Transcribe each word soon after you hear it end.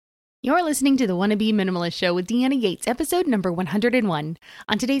You're listening to the Wannabe Minimalist Show with Deanna Yates, episode number 101.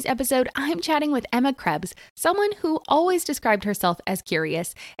 On today's episode, I'm chatting with Emma Krebs, someone who always described herself as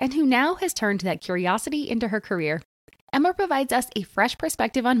curious and who now has turned that curiosity into her career. Emma provides us a fresh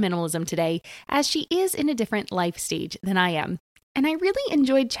perspective on minimalism today, as she is in a different life stage than I am. And I really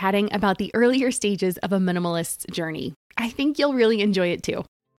enjoyed chatting about the earlier stages of a minimalist's journey. I think you'll really enjoy it too.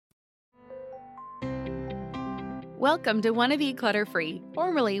 Welcome to Wanna Be Clutter-Free,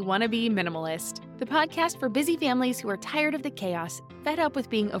 formerly Wanna Be Minimalist, the podcast for busy families who are tired of the chaos, fed up with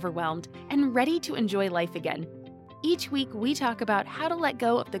being overwhelmed, and ready to enjoy life again. Each week, we talk about how to let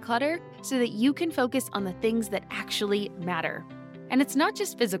go of the clutter so that you can focus on the things that actually matter. And it's not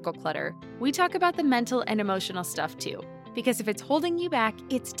just physical clutter. We talk about the mental and emotional stuff too, because if it's holding you back,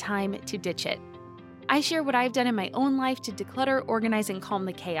 it's time to ditch it. I share what I've done in my own life to declutter, organize, and calm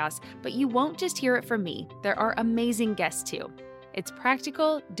the chaos, but you won't just hear it from me. There are amazing guests too. It's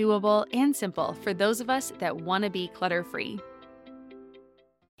practical, doable, and simple for those of us that want to be clutter-free.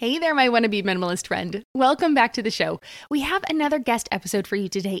 Hey there, my wannabe minimalist friend. Welcome back to the show. We have another guest episode for you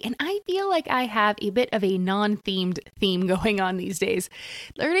today, and I feel like I have a bit of a non-themed theme going on these days.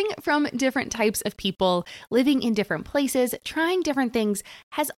 Learning from different types of people, living in different places, trying different things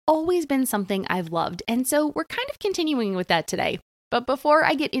has always been something I've loved, and so we're kind of continuing with that today. But before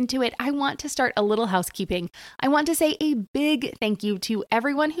I get into it, I want to start a little housekeeping. I want to say a big thank you to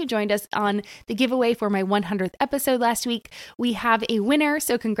everyone who joined us on the giveaway for my 100th episode last week. We have a winner,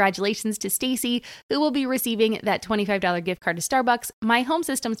 so congratulations to Stacy, who will be receiving that $25 gift card to Starbucks, my home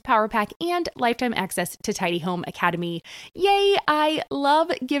systems power pack, and lifetime access to Tidy Home Academy. Yay! I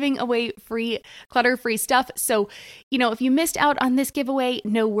love giving away free, clutter-free stuff. So, if you missed out on this giveaway,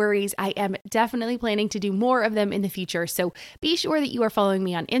 no worries. I am definitely planning to do more of them in the future. So be sure that you are following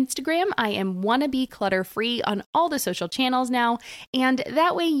me on Instagram. I am Wanna Be Clutter Free on all the social channels now, and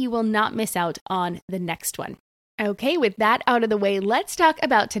that way you will not miss out on the next one. Okay, with that out of the way, let's talk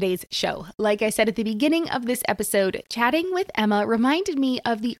about today's show. Like I said at the beginning of this episode, chatting with Emma reminded me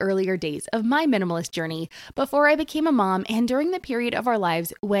of the earlier days of my minimalist journey before I became a mom and during the period of our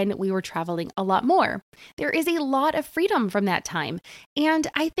lives when we were traveling a lot more. There is a lot of freedom from that time, and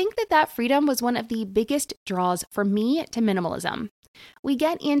I think that freedom was one of the biggest draws for me to minimalism. We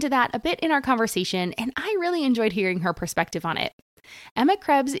get into that a bit in our conversation, and I really enjoyed hearing her perspective on it. Emma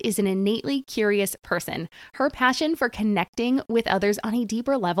Krebs is an innately curious person. Her passion for connecting with others on a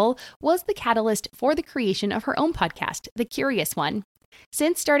deeper level was the catalyst for the creation of her own podcast, The Curious One.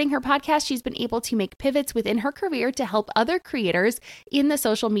 Since starting her podcast, she's been able to make pivots within her career to help other creators in the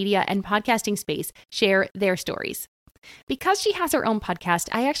social media and podcasting space share their stories. Because she has her own podcast,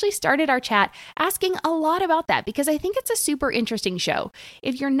 I actually started our chat asking a lot about that because I think it's a super interesting show.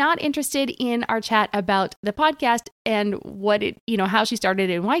 If you're not interested in our chat about the podcast and how she started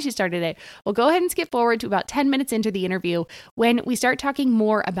it and why she started it, well, go ahead and skip forward to about 10 minutes into the interview when we start talking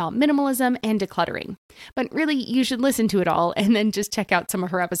more about minimalism and decluttering. But really, you should listen to it all and then just check out some of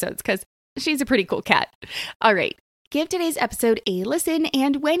her episodes because she's a pretty cool cat. All right. Give today's episode a listen,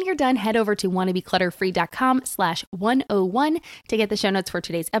 and when you're done, head over to wannabeclutterfree.com/101 to get the show notes for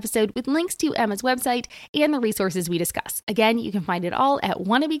today's episode with links to Emma's website and the resources we discuss. Again, you can find it all at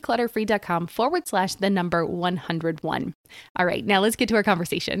wannabeclutterfree.com/101. All right, now let's get to our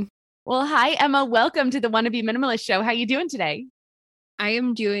conversation. Well, hi, Emma. Welcome to the Wannabe Minimalist Show. How you doing today? I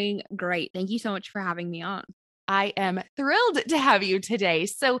am doing great. Thank you so much for having me on. I am thrilled to have you today.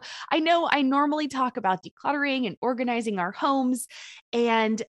 So I know I normally talk about decluttering and organizing our homes.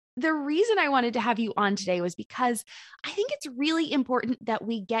 And the reason I wanted to have you on today was because I think it's really important that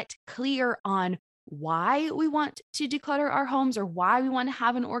we get clear on why we want to declutter our homes or why we want to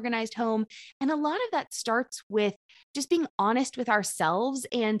have an organized home. And a lot of that starts with just being honest with ourselves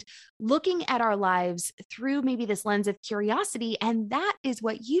and looking at our lives through maybe this lens of curiosity. And that is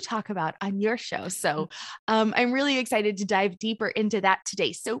what you talk about on your show. So I'm really excited to dive deeper into that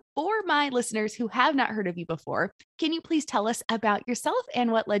today. So for my listeners who have not heard of you before, can you please tell us about yourself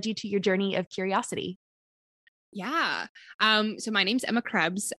and what led you to your journey of curiosity? Yeah. So my name's Emma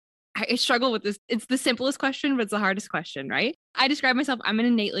Krebs. I struggle with this. It's the simplest question, but it's the hardest question, right? I describe myself, I'm an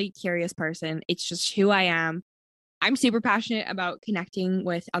innately curious person. It's just who I am. I'm super passionate about connecting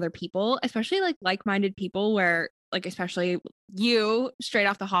with other people, especially like-minded people where especially you straight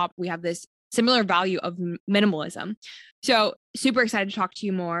off the hop, we have this similar value of minimalism. So super excited to talk to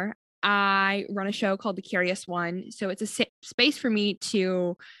you more. I run a show called The Curious One. So it's a space for me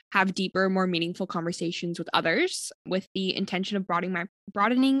to have deeper, more meaningful conversations with others with the intention of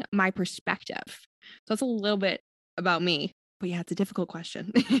broadening my perspective. So that's a little bit about me. But yeah, it's a difficult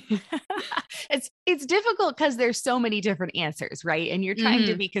question. It's difficult because there's so many different answers, right? And you're trying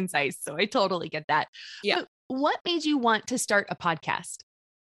to be concise. So I totally get that. Yeah. But what made you want to start a podcast?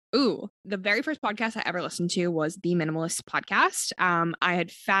 Ooh, the very first podcast I ever listened to was the Minimalist podcast. I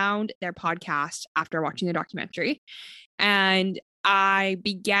had found their podcast after watching the documentary, and I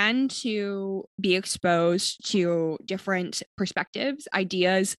began to be exposed to different perspectives,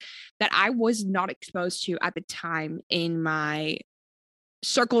 ideas that I was not exposed to at the time in my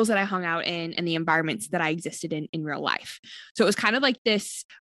circles that I hung out in and the environments that I existed in real life. So it was kind of like this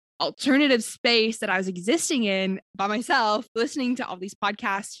alternative space that I was existing in by myself, listening to all these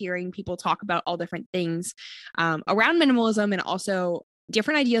podcasts, hearing people talk about all different things around minimalism and also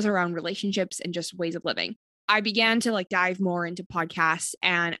different ideas around relationships and just ways of living. I began to like dive more into podcasts,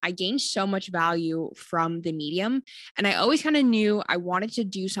 and I gained so much value from the medium. And I always kind of knew I wanted to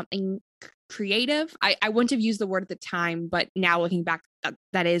do something creative. I wouldn't have used the word at the time, but now looking back,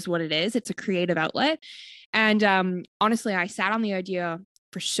 that is what it is. It's a creative outlet. And honestly, I sat on the idea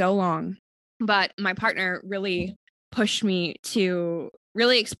for so long, but my partner really pushed me to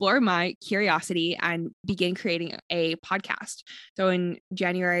really explore my curiosity and begin creating a podcast. So in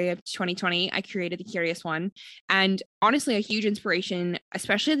January of 2020, I created The Curious One. And honestly, a huge inspiration,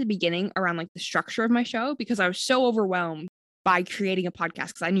 especially at the beginning around like the structure of my show, because I was so overwhelmed by creating a podcast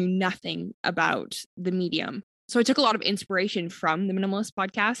because I knew nothing about the medium. So I took a lot of inspiration from the Minimalist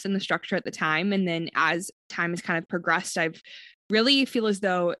podcast and the structure at the time. And then as time has kind of progressed, I've really feel as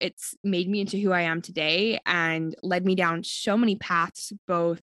though it's made me into who I am today and led me down so many paths,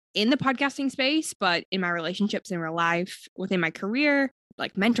 both in the podcasting space, but in my relationships in real life, within my career,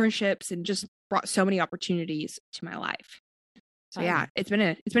 like mentorships, and just brought so many opportunities to my life. So yeah, it's been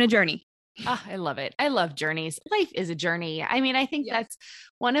a journey. Oh, I love it. I love journeys. Life is a journey. I mean, I think that's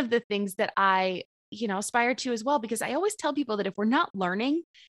one of the things that I, aspire to as well, because I always tell people that if we're not learning,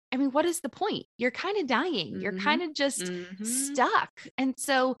 I mean, what is the point? You're kind of dying. You're kind of just stuck. And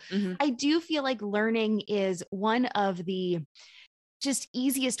so I do feel like learning is one of the just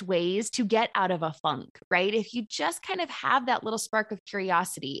easiest ways to get out of a funk, right? If you just kind of have that little spark of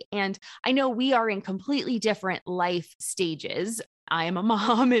curiosity. And I know we are in completely different life stages. I am a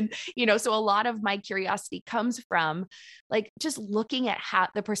mom, and, so a lot of my curiosity comes from like just looking at how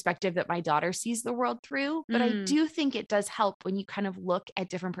the perspective that my daughter sees the world through. But I do think it does help when you kind of look at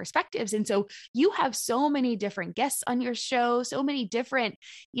different perspectives. And so you have so many different guests on your show, so many different,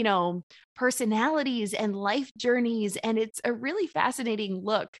 personalities and life journeys. And it's a really fascinating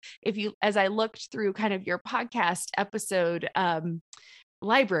look. As I looked through kind of your podcast episode,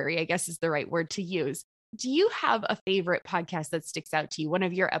 library, I guess is the right word to use. Do you have a favorite podcast that sticks out to you, one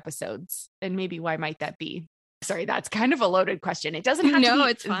of your episodes? And maybe why might that be? Sorry, that's kind of a loaded question. It doesn't have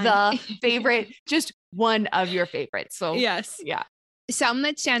to be the favorite, just one of your favorites. So yes. Yeah. Some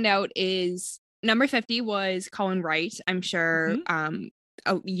that stand out is number 50 was Colin Wright. I'm sure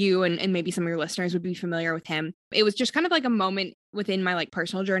you and maybe some of your listeners would be familiar with him. It was just kind of like a moment within my like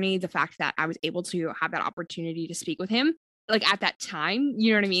personal journey. The fact that I was able to have that opportunity to speak with him. Like at that time,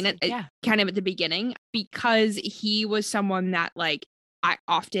 you know what I mean? Kind of at the beginning, because he was someone that like I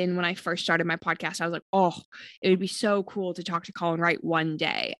often, when I first started my podcast, I was like, oh, it would be so cool to talk to Colin Wright one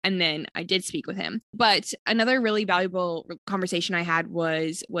day. And then I did speak with him. But another really valuable conversation I had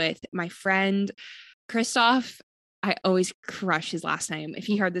was with my friend, Christoph. I always crush his last name. If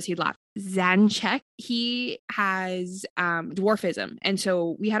he heard this, he'd laugh. Zanchek. He has dwarfism. And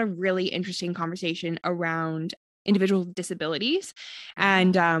so we had a really interesting conversation around individual disabilities.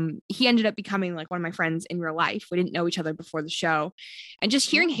 And he ended up becoming like one of my friends in real life. We didn't know each other before the show. And just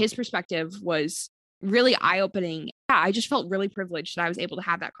hearing his perspective was really eye-opening. Yeah, I just felt really privileged that I was able to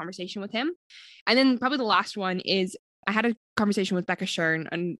have that conversation with him. And then probably the last one is I had a conversation with Becca Shern,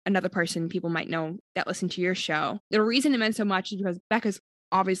 and another person people might know that listened to your show. The reason it meant so much is because Becca's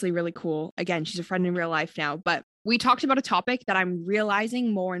obviously really cool. Again, she's a friend in real life now, but we talked about a topic that I'm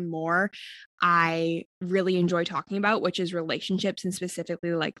realizing more and more I really enjoy talking about, which is relationships and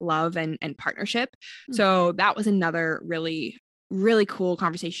specifically like love and partnership. So that was another really, really cool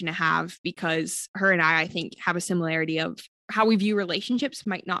conversation to have, because her and I think, have a similarity of how we view relationships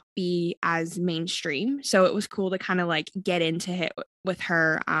might not be as mainstream. So it was cool to kind of like get into it with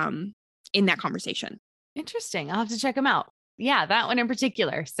her in that conversation. Interesting. I'll have to check them out. Yeah, that one in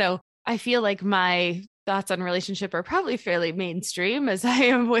particular. So I feel like my thoughts on relationship are probably fairly mainstream, as I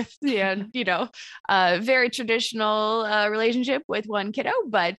am with, a very traditional relationship with one kiddo,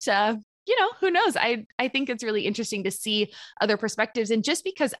 but who knows? I think it's really interesting to see other perspectives. And just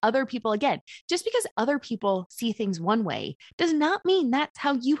because other people, again, just because other people see things one way does not mean that's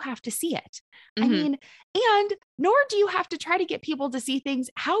how you have to see it. I Mm-hmm. mean, and nor do you have to try to get people to see things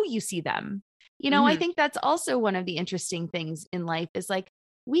how you see them. I Mm-hmm. think that's also one of the interesting things in life is like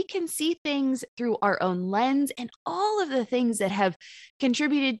we can see things through our own lens and all of the things that have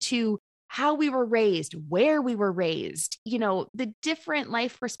contributed to how we were raised, where we were raised, the different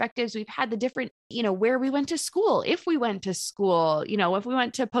life perspectives we've had, the different, where we went to school, if we went to school, if we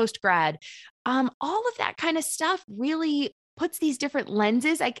went to post grad, all of that kind of stuff really puts these different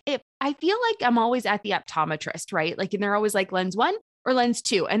lenses. I feel like I'm always at the optometrist, right? Like, and they're always like lens one or lens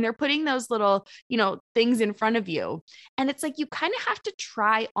two, and they're putting those little, things in front of you. And it's like, you kind of have to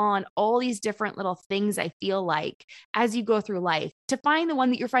try on all these different little things, I feel like, as you go through life to find the one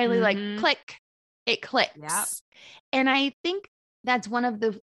that you're finally like, Mm-hmm. click, it Yeah. clicks. And I think that's one of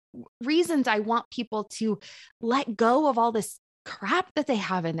the reasons I want people to let go of all this crap that they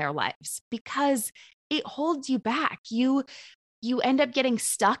have in their lives, because it holds you back. You end up getting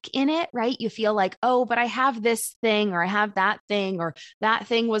stuck in it, right? You feel like, oh, but I have this thing, or I have that thing, or that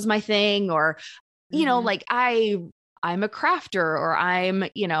thing was my thing, or, Mm-hmm. like I'm a crafter, or I'm a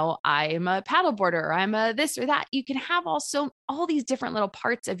paddleboarder, or I'm a this or that. You can have also all these different little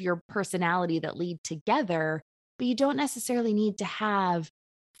parts of your personality that lead together, but you don't necessarily need to have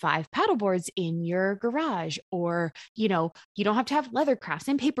 5 paddleboards in your garage, or, you don't have to have leather crafts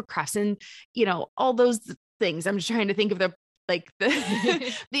and paper crafts and, all those things. I'm just trying to think of the like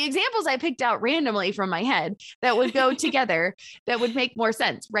the the examples I picked out randomly from my head that would go together, that would make more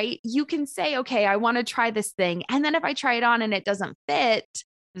sense, right? You can say, okay, I want to try this thing. And then if I try it on and it doesn't fit,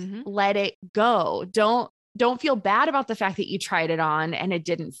 Mm-hmm. let it go. Don't feel bad about the fact that you tried it on and it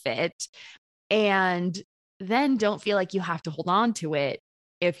didn't fit. And then don't feel like you have to hold on to it.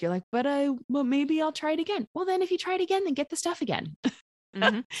 If you're like, well, maybe I'll try it again. Well, then if you try it again, then get the stuff again.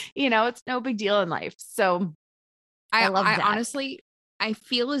 Mm-hmm. It's no big deal in life. So I love I that. honestly, I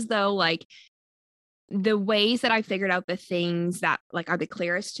feel as though like the ways that I figured out the things that like are the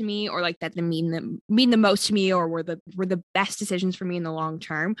clearest to me, or like that mean the most to me, or were the best decisions for me in the long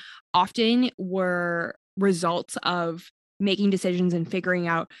term, often were results of making decisions and figuring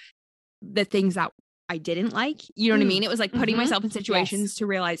out the things that I didn't like. You know what I mean? It was like putting myself in Yes. situations to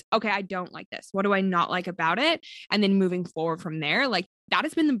realize, okay, I don't like this. What do I not like about it? And then moving forward from there, like that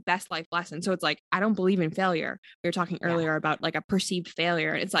has been the best life lesson. So it's like, I don't believe in failure. We were talking Yeah. earlier about like a perceived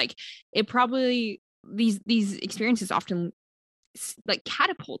failure. And it's like, it probably, these experiences often like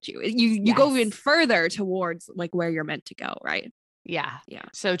catapult you. You go even Yes. further towards like where you're meant to go, right? Yeah. Yeah.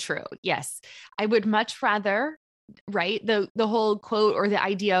 So true. Yes. I would much rather, right? The whole quote or the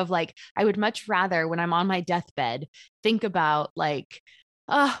idea of like, I would much rather when I'm on my deathbed, think about like,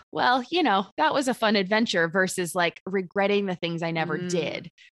 oh, well, that was a fun adventure versus like regretting the things I never Mm-hmm.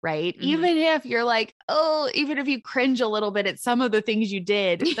 did. Right. Even if you're like, oh, even if you cringe a little bit at some of the things you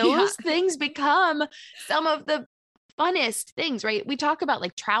did, Yeah. those things become some of the funnest things, right? We talk about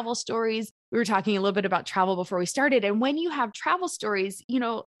like travel stories. We were talking a little bit about travel before we started. And when you have travel stories,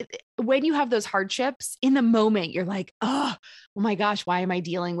 when you have those hardships in the moment, you're like, oh my gosh, why am I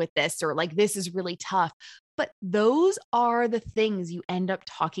dealing with this? Or like, this is really tough. But those are the things you end up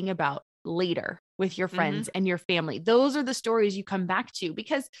talking about later with your Mm-hmm. friends and your family. Those are the stories you come back to,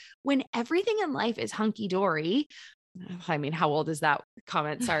 because when everything in life is hunky dory, I mean, how old is that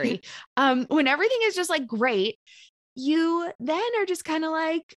comment? Sorry. When everything is just like great, you then are just kind of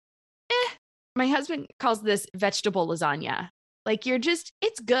like, my husband calls this vegetable lasagna. Like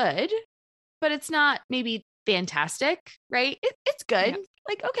it's good, but it's not maybe fantastic, right? It's good. Yeah.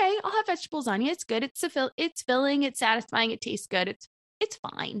 Like, okay, I'll have vegetable lasagna. It's good. It's filling, it's satisfying, it tastes good. It's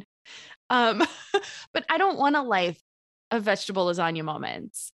fine. Um, but I don't want a life of vegetable lasagna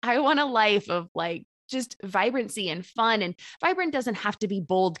moments. I want a life of like just vibrancy and fun. And vibrant doesn't have to be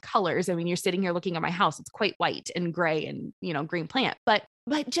bold colors. I mean, you're sitting here looking at my house, it's quite white and gray and, green plant, but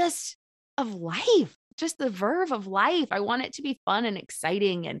just of life, just the verve of life. I want it to be fun and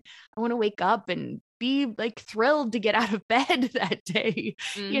exciting. And I want to wake up and be like thrilled to get out of bed that day.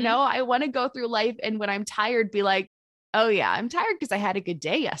 Mm-hmm. I want to go through life. And when I'm tired, be like, oh yeah, I'm tired because I had a good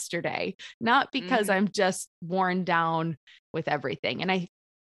day yesterday, not because Mm-hmm. I'm just worn down with everything. And I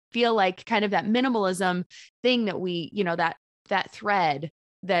feel like kind of that minimalism thing that that thread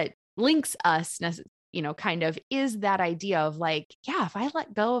that links us, kind of is that idea of like, yeah, if I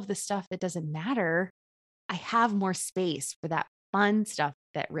let go of the stuff that doesn't matter, I have more space for that fun stuff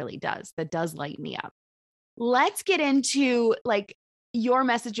that does light me up. Let's get into like your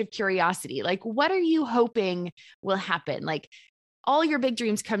message of curiosity. Like, what are you hoping will happen? Like, all your big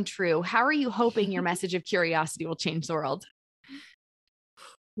dreams come true, how are you hoping your message of curiosity will change the world?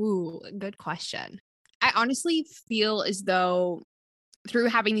 Ooh, good question. I honestly feel as though through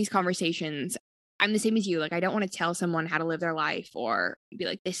having these conversations, I'm the same as you. Like, I don't want to tell someone how to live their life or be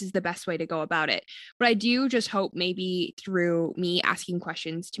like, this is the best way to go about it. But I do just hope maybe through me asking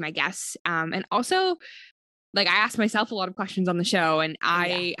questions to my guests, and also like I ask myself a lot of questions on the show, and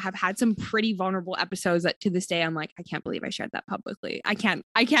I have had some pretty vulnerable episodes that to this day I'm like, I can't believe I shared that publicly. I can't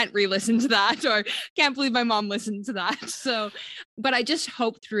re-listen to that, or can't believe my mom listened to that. So, but I just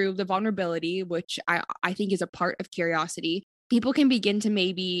hope through the vulnerability, which I think is a part of curiosity, people can begin to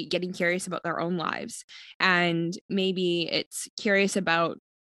maybe getting curious about their own lives, and maybe it's curious about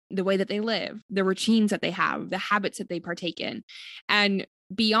the way that they live, the routines that they have, the habits that they partake in. And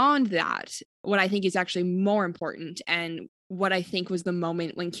beyond that, what I think is actually more important, and what I think was the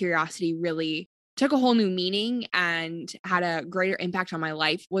moment when curiosity really took a whole new meaning and had a greater impact on my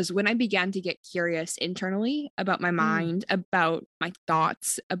life, was when I began to get curious internally about my mind, about my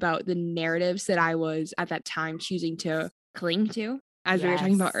thoughts, about the narratives that I was at that time choosing to cling to, as we were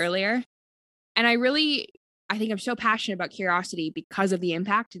talking about earlier. And I think I'm so passionate about curiosity because of the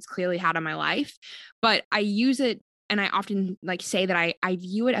impact it's clearly had on my life, but I use it, and I often like say that I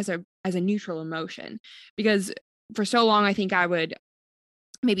view it as a neutral emotion, because for so long I think I would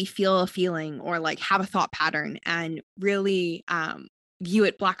maybe feel a feeling or like have a thought pattern and really view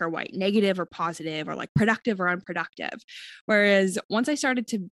it black or white, negative or positive, or like productive or unproductive. Whereas once I started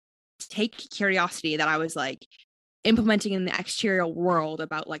to take curiosity that I was like implementing in the exterior world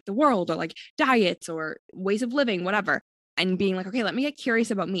about like the world or like diets or ways of living, whatever, and being like, okay, let me get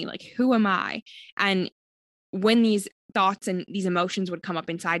curious about me. Like, who am I? And when these thoughts and these emotions would come up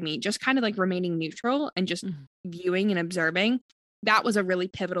inside me, just kind of like remaining neutral and just viewing and observing, that was a really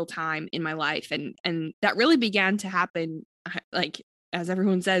pivotal time in my life. And that really began to happen, like, as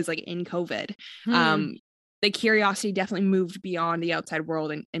everyone says, like in COVID. The curiosity definitely moved beyond the outside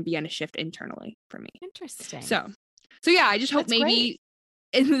world and began to shift internally for me. Interesting. So yeah, I just hope maybe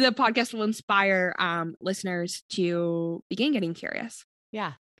the podcast will inspire listeners to begin getting curious.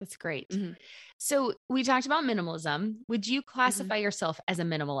 Yeah, that's great. So we talked about minimalism. Would you classify yourself as a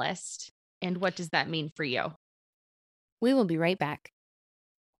minimalist? And what does that mean for you? We will be right back.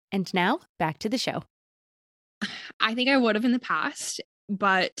 And now back to the show. I think I would have in the past,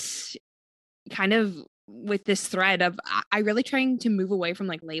 but kind of with this thread of I really trying to move away from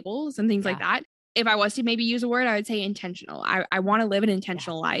like labels and things like that. If I was to maybe use a word, I would say intentional. I want to live an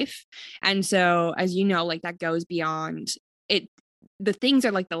intentional life. And so, as you know, like that goes beyond it. The things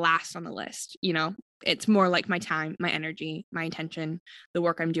are like the last on the list, you know, it's more like my time, my energy, my intention, the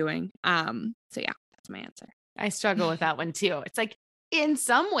work I'm doing. So yeah, that's my answer. I struggle with that one too. It's like, in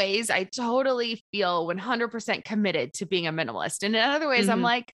some ways, I totally feel 100% committed to being a minimalist. And in other ways, I'm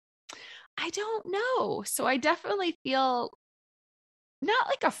like, I don't know. So I definitely feel not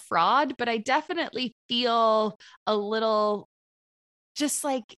like a fraud, but I definitely feel a little just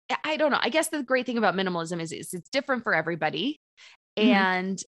like, I don't know. I guess the great thing about minimalism is it's different for everybody.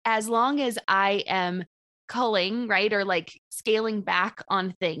 And as long as I am culling, right, or like scaling back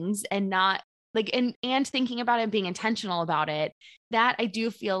on things and not like, and thinking about it and being intentional about it, that I do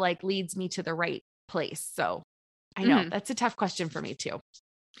feel like leads me to the right place. So I know that's a tough question for me too.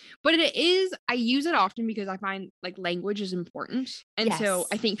 But it is, I use it often because I find like language is important. And so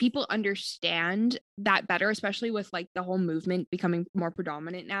I think people understand that better, especially with like the whole movement becoming more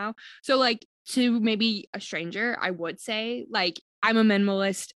predominant now. So like to maybe a stranger, I would say like, I'm a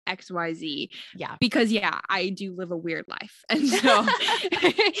minimalist XYZ. Yeah. Because I do live a weird life. And so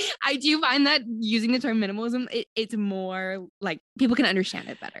I do find that using the term minimalism, it's more like people can understand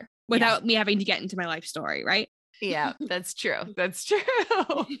it better without me having to get into my life story. Right. Yeah, that's true. That's true.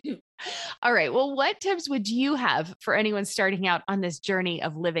 All right. Well, what tips would you have for anyone starting out on this journey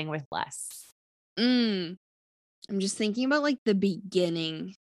of living with less? I'm just thinking about like the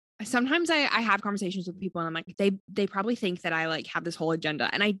beginning. Sometimes I have conversations with people and I'm like, they probably think that I like have this whole agenda,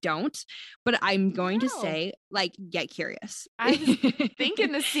 and I don't, but I'm going to say like, get curious. I was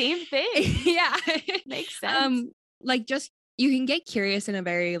thinking the same thing. Yeah. Makes sense. Like just, you can get curious in a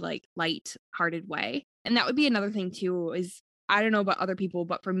very like light-hearted way. And that would be another thing too, is I don't know about other people,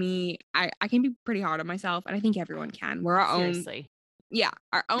 but for me, I can be pretty hard on myself, and I think everyone can. We're our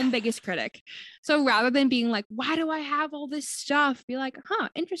own biggest critic. So rather than being like, why do I have all this stuff? Be like,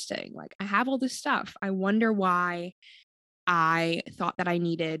 interesting. Like I have all this stuff. I wonder why I thought that I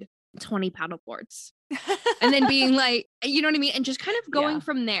needed 20 paddle boards. And then being like, you know what I mean? And just kind of going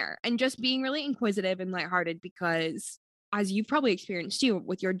from there and just being really inquisitive and lighthearted, because as you've probably experienced too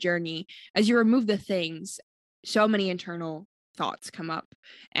with your journey, as you remove the things, so many internal thoughts come up.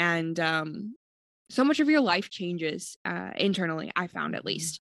 And so much of your life changes internally, I found, at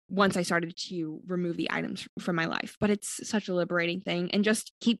least, once I started to remove the items from my life. But it's such a liberating thing, and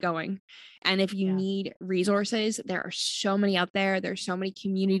just keep going. And if you need resources, there are so many out there. There's so many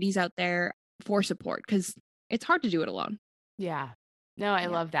communities out there for support, because it's hard to do it alone. Yeah. No, I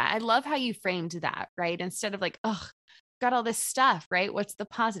love that. I love how you framed that, right? Instead of like, oh, got all this stuff, right? What's the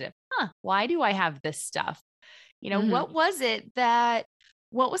positive? Why do I have this stuff? What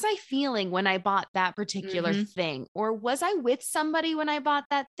was I feeling when I bought that particular thing? Or was I with somebody when I bought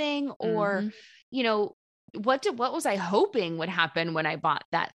that thing? Or, what was I hoping would happen when I bought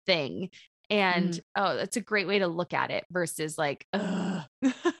that thing? And, that's a great way to look at it versus like,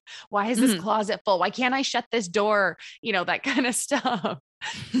 why is this closet full? Why can't I shut this door? That kind of stuff.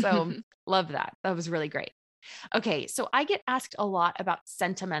 So love that. That was really great. Okay. So I get asked a lot about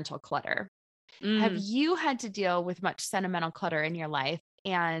sentimental clutter. Have you had to deal with much sentimental clutter in your life,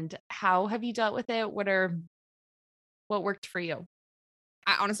 and how have you dealt with it? What worked for you?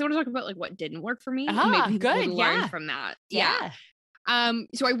 I honestly want to talk about like what didn't work for me. Maybe good. Learn from that. Yeah.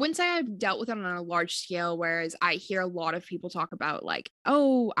 So I wouldn't say I've dealt with it on a large scale, whereas I hear a lot of people talk about like,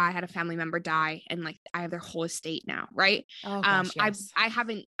 oh, I had a family member die and like I have their whole estate now, right? Oh, gosh, yes. I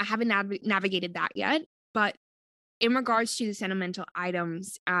haven't navigated that yet, but in regards to the sentimental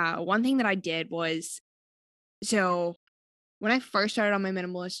items, one thing that I did was, so when I first started on my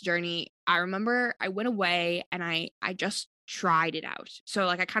minimalist journey, I remember I went away and I just tried it out. So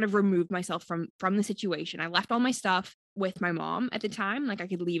like I kind of removed myself from the situation. I left all my stuff with my mom at the time. Like I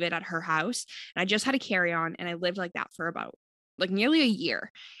could leave it at her house, and I just had a carry-on, and I lived like that for about like nearly a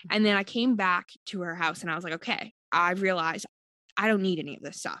year. And then I came back to her house and I was like, okay, I've realized I don't need any of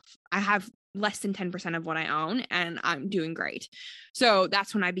this stuff. I have less than 10% of what I own and I'm doing great. So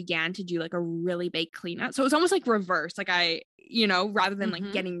that's when I began to do like a really big cleanup. So it was almost like reverse. Like I, rather than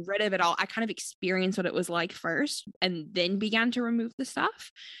like getting rid of it all, I kind of experienced what it was like first and then began to remove the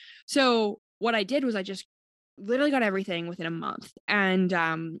stuff. So what I did was I just literally got everything within a month. And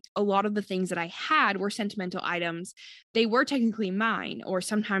a lot of the things that I had were sentimental items. They were technically mine, or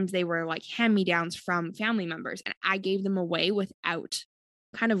sometimes they were like hand-me-downs from family members. And I gave them away without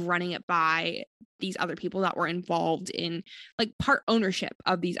kind of running it by these other people that were involved in like part ownership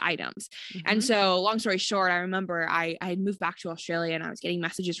of these items. And so long story short, I remember I had moved back to Australia and I was getting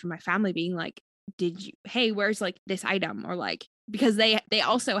messages from my family being like, hey, where's like this item? Or like, because they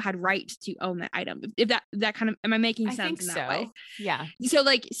also had right to own that item. If that kind of, am I making sense in that way? Yeah. So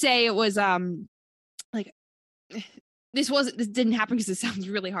like, say it was like this didn't happen because it sounds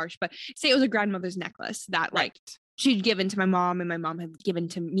really harsh, but say it was a grandmother's necklace that like she'd given to my mom and my mom had given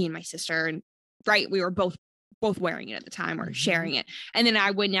to me and my sister, and we were both wearing it at the time or sharing it. And then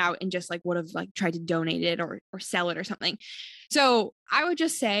I went out and just like would have like tried to donate it or sell it or something. So I would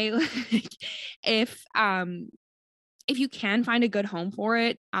just say like, if you can find a good home for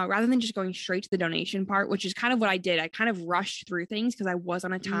it, rather than just going straight to the donation part, which is kind of what I did. I kind of rushed through things because I was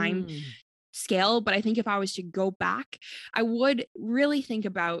on a time scale. But I think if I was to go back, I would really think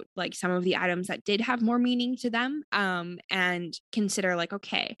about like some of the items that did have more meaning to them, and consider like,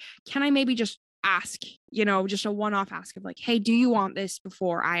 okay, can I maybe just ask, just a one-off ask of like, hey, do you want this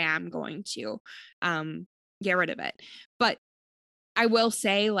before I am going to get rid of it? But I will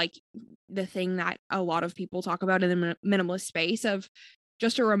say like the thing that a lot of people talk about in the minimalist space of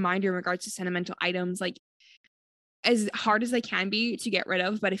just a reminder in regards to sentimental items, like as hard as they can be to get rid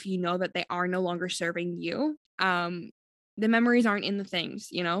of, but if you know that they are no longer serving you, the memories aren't in the things,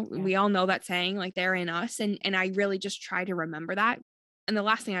 we all know that saying, like they're in us. And I really just try to remember that. And the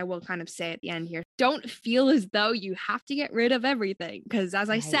last thing I will kind of say at the end here, don't feel as though you have to get rid of everything. Because as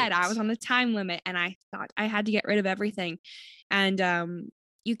I said, I was on a time limit and I thought I had to get rid of everything. And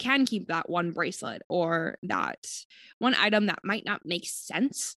you can keep that one bracelet or that one item that might not make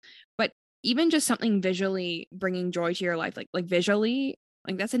sense, but even just something visually bringing joy to your life, like visually,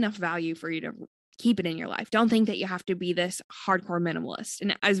 like that's enough value for you to keep it in your life. Don't think that you have to be this hardcore minimalist.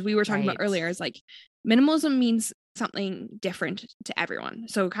 And as we were talking about earlier, it's like minimalism means something different to everyone.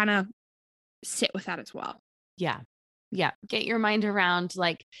 So kind of sit with that as well. Yeah. Yeah. Get your mind around,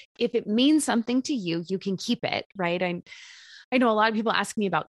 like, if it means something to you, you can keep it. Right. I know a lot of people ask me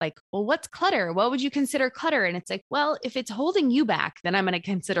about like, well, what's clutter? What would you consider clutter? And it's like, well, if it's holding you back, then I'm going to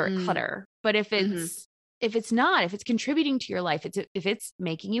consider it clutter. But if it's not, if it's contributing to your life, if it's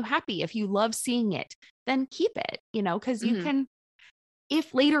making you happy, if you love seeing it, then keep it, because you can,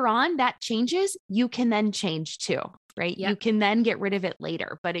 if later on that changes, you can then change too, right? Yep. You can then get rid of it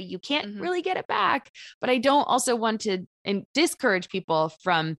later, but you can't really get it back. But I don't also want to discourage people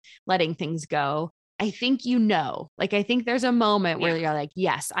from letting things go. I think, like, I think there's a moment where Yeah. you're like,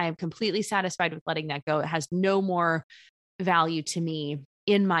 yes, I am completely satisfied with letting that go. It has no more value to me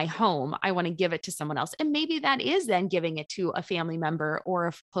in my home. I want to give it to someone else. And maybe that is then giving it to a family member or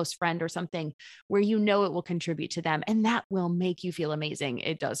a close friend or something where it will contribute to them. And that will make you feel amazing.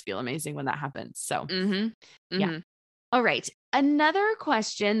 It does feel amazing when that happens. So yeah. All right. Another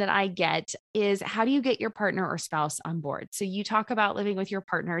question that I get is, how do you get your partner or spouse on board? So you talk about living with your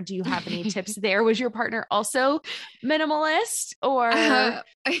partner. Do you have any tips there? Was your partner also minimalist, or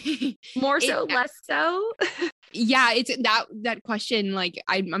more so, less so? Yeah, it's that question. Like,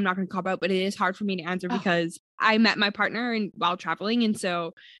 I'm not going to cop out, but it is hard for me to answer because I met my partner while traveling, and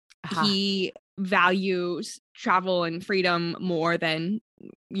so he values travel and freedom more than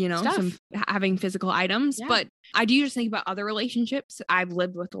some having physical items. Yeah. But I do just think about other relationships. I've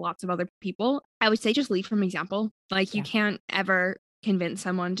lived with lots of other people. I would say just lead from example. Like, you can't ever convince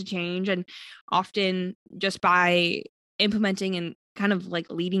someone to change, and often just by implementing and kind of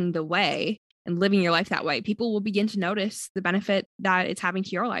like leading the way and living your life that way, people will begin to notice the benefit that it's having to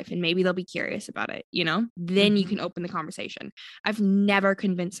your life, and maybe they'll be curious about it, then you can open the conversation. I've never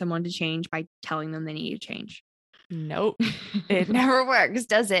convinced someone to change by telling them they need to change. Nope. It never works,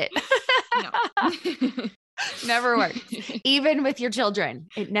 does it? No. Never works. Even with your children,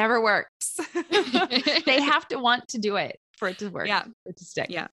 it never works. They have to want to do it for it to work, for it to stick.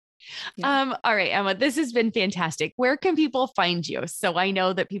 Yeah. All right, Emma, this has been fantastic. Where can people find you? So I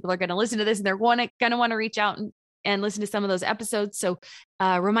know that people are going to listen to this and they're going to want to reach out and listen to some of those episodes. So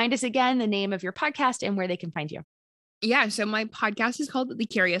remind us again the name of your podcast and where they can find you. Yeah. So my podcast is called The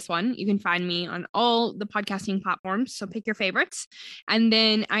Curious One. You can find me on all the podcasting platforms. So pick your favorites. And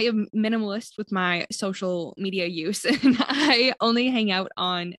then I am minimalist with my social media use. And I only hang out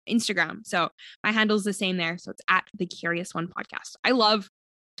on Instagram. So my handle is the same there. So it's at The Curious One Podcast. I love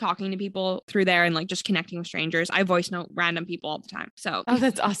talking to people through there and like just connecting with strangers. I voice note random people all the time. So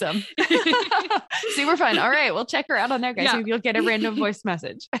that's awesome. Super fun. All right. Well, check her out on there, guys. Yeah. You'll get a random voice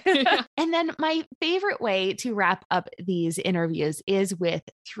message. And then my favorite way to wrap up these interviews is with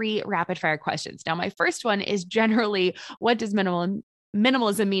 3 rapid fire questions. Now, my first one is generally, what does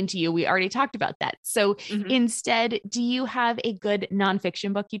minimalism mean to you? We already talked about that. So instead, do you have a good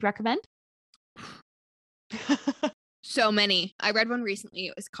nonfiction book you'd recommend? So many. I read one recently.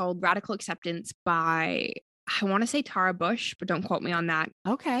 It was called Radical Acceptance by, I want to say Tara Bush, but don't quote me on that.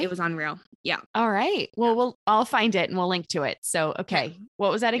 Okay. It was unreal. Yeah. All right. Well, I'll find it and we'll link to it. So, okay. Yeah.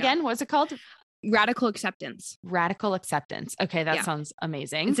 What was that again? Yeah. What was it called? Radical Acceptance. Radical Acceptance. Okay. That sounds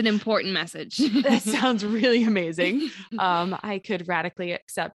amazing. It's an important message. That sounds really amazing. I could radically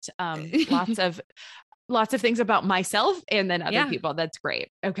accept lots of things about myself and then other people. That's great.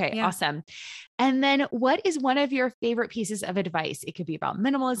 Okay. Yeah. Awesome. And then what is one of your favorite pieces of advice? It could be about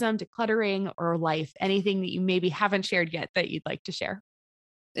minimalism, decluttering, or life, anything that you maybe haven't shared yet that you'd like to share.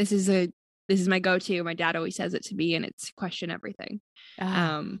 This is my go-to. My dad always says it to me, and it's question everything.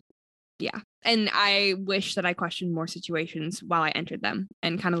 Yeah. And I wish that I questioned more situations while I entered them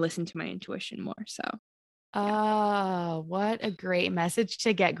and kind of listened to my intuition more. So oh, what a great message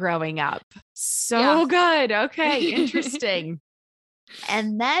to get growing up. So good. Okay. Interesting.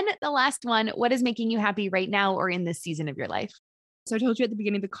 And then the last one, what is making you happy right now or in this season of your life? So I told you at the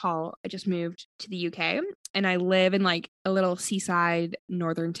beginning of the call, I just moved to the UK and I live in like a little seaside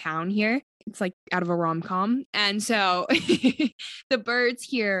northern town here. It's like out of a rom-com. And so the birds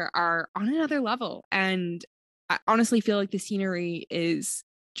here are on another level. And I honestly feel like the scenery is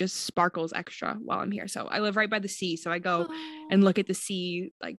just sparkles extra while I'm here. So I live right by the sea. So I go and look at the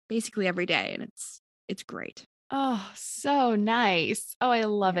sea like basically every day, and it's great. Oh, so nice. Oh, I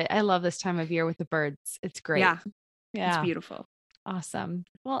love it. I love this time of year with the birds. It's great. Yeah. It's beautiful. Awesome.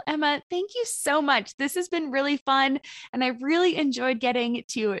 Well, Emma, thank you so much. This has been really fun. And I really enjoyed getting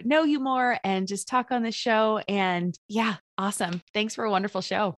to know you more and just talk on the show. And yeah, awesome. Thanks for a wonderful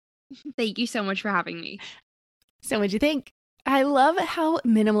show. Thank you so much for having me. So what'd you think? I love how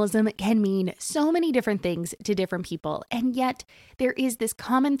minimalism can mean so many different things to different people, and yet there is this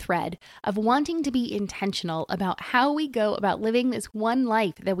common thread of wanting to be intentional about how we go about living this one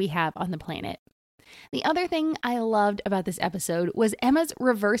life that we have on the planet. The other thing I loved about this episode was Emma's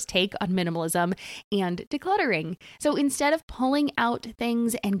reverse take on minimalism and decluttering. So instead of pulling out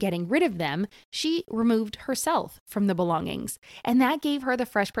things and getting rid of them, she removed herself from the belongings. And that gave her the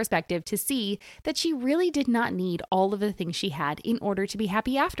fresh perspective to see that she really did not need all of the things she had in order to be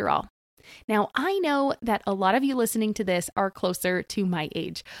happy after all. Now, I know that a lot of you listening to this are closer to my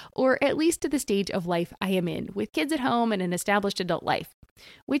age, or at least to the stage of life I am in, with kids at home and an established adult life,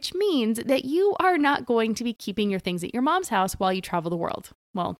 which means that you are not going to be keeping your things at your mom's house while you travel the world.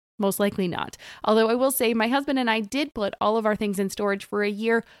 Well, Most likely not. Although I will say my husband and I did put all of our things in storage for a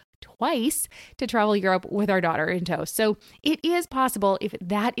year twice to travel Europe with our daughter in tow. So it is possible, if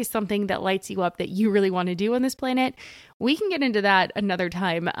that is something that lights you up that you really want to do on this planet. We can get into that another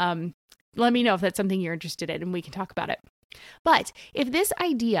time. Let me know if that's something you're interested in and we can talk about it. But if this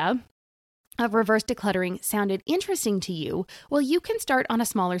idea of reverse decluttering sounded interesting to you, well, you can start on a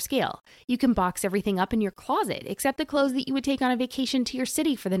smaller scale. You can box everything up in your closet, except the clothes that you would take on a vacation to your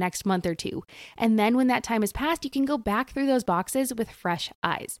city for the next month or two. And then when that time has passed, you can go back through those boxes with fresh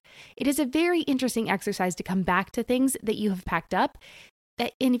eyes. It is a very interesting exercise to come back to things that you have packed up.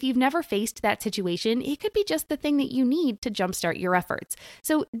 And if you've never faced that situation, it could be just the thing that you need to jumpstart your efforts.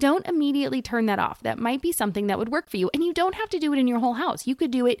 So don't immediately turn that off. That might be something that would work for you. And you don't have to do it in your whole house. You could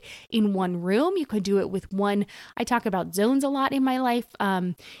do it in one room. You could do it with one. I talk about zones a lot in my life,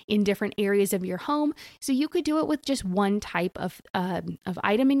 in different areas of your home. So you could do it with just one type of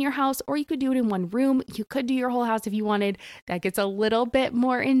item in your house, or you could do it in one room. You could do your whole house if you wanted. That gets a little bit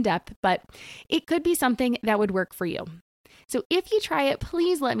more in depth, but it could be something that would work for you. So if you try it,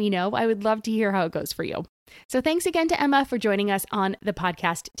 please let me know. I would love to hear how it goes for you. So thanks again to Emma for joining us on the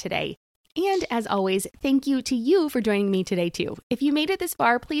podcast today. And as always, thank you to you for joining me today too. If you made it this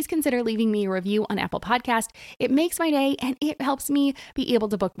far, please consider leaving me a review on Apple Podcast. It makes my day and it helps me be able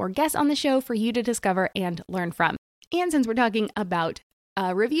to book more guests on the show for you to discover and learn from. And since we're talking about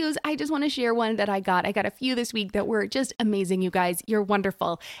reviews, I just want to share one that I got. I got a few this week that were just amazing, you guys. You're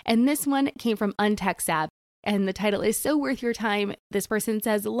wonderful. And this one came from UntechSav. And the title is So Worth Your Time. This person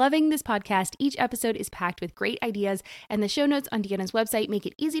says, loving this podcast. Each episode is packed with great ideas, and the show notes on Deanna's website make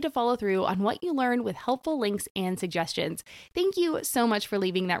it easy to follow through on what you learn with helpful links and suggestions. Thank you so much for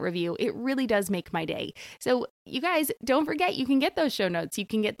leaving that review. It really does make my day. So you guys, don't forget, you can get those show notes. You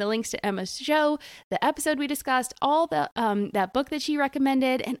can get the links to Emma's show, the episode we discussed, all the that book that she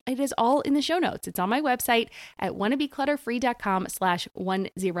recommended, and it is all in the show notes. It's on my website at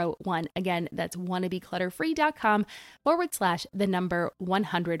wannabeclutterfree.com/101. Again, that's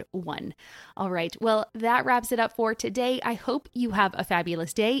wannabeclutterfree.com/101. All right. Well, that wraps it up for today. I hope you have a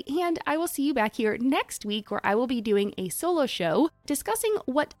fabulous day, and I will see you back here next week where I will be doing a solo show discussing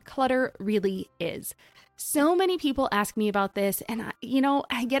what clutter really is. So many people ask me about this, and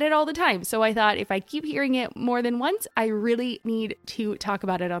I get it all the time. So I thought if I keep hearing it more than once, I really need to talk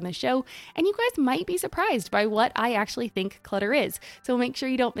about it on the show. And you guys might be surprised by what I actually think clutter is. So make sure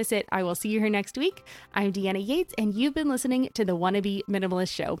you don't miss it. I will see you here next week. I'm Deanna Yates, and you've been listening to the Wannabe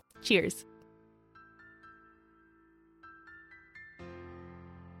Minimalist Show. Cheers.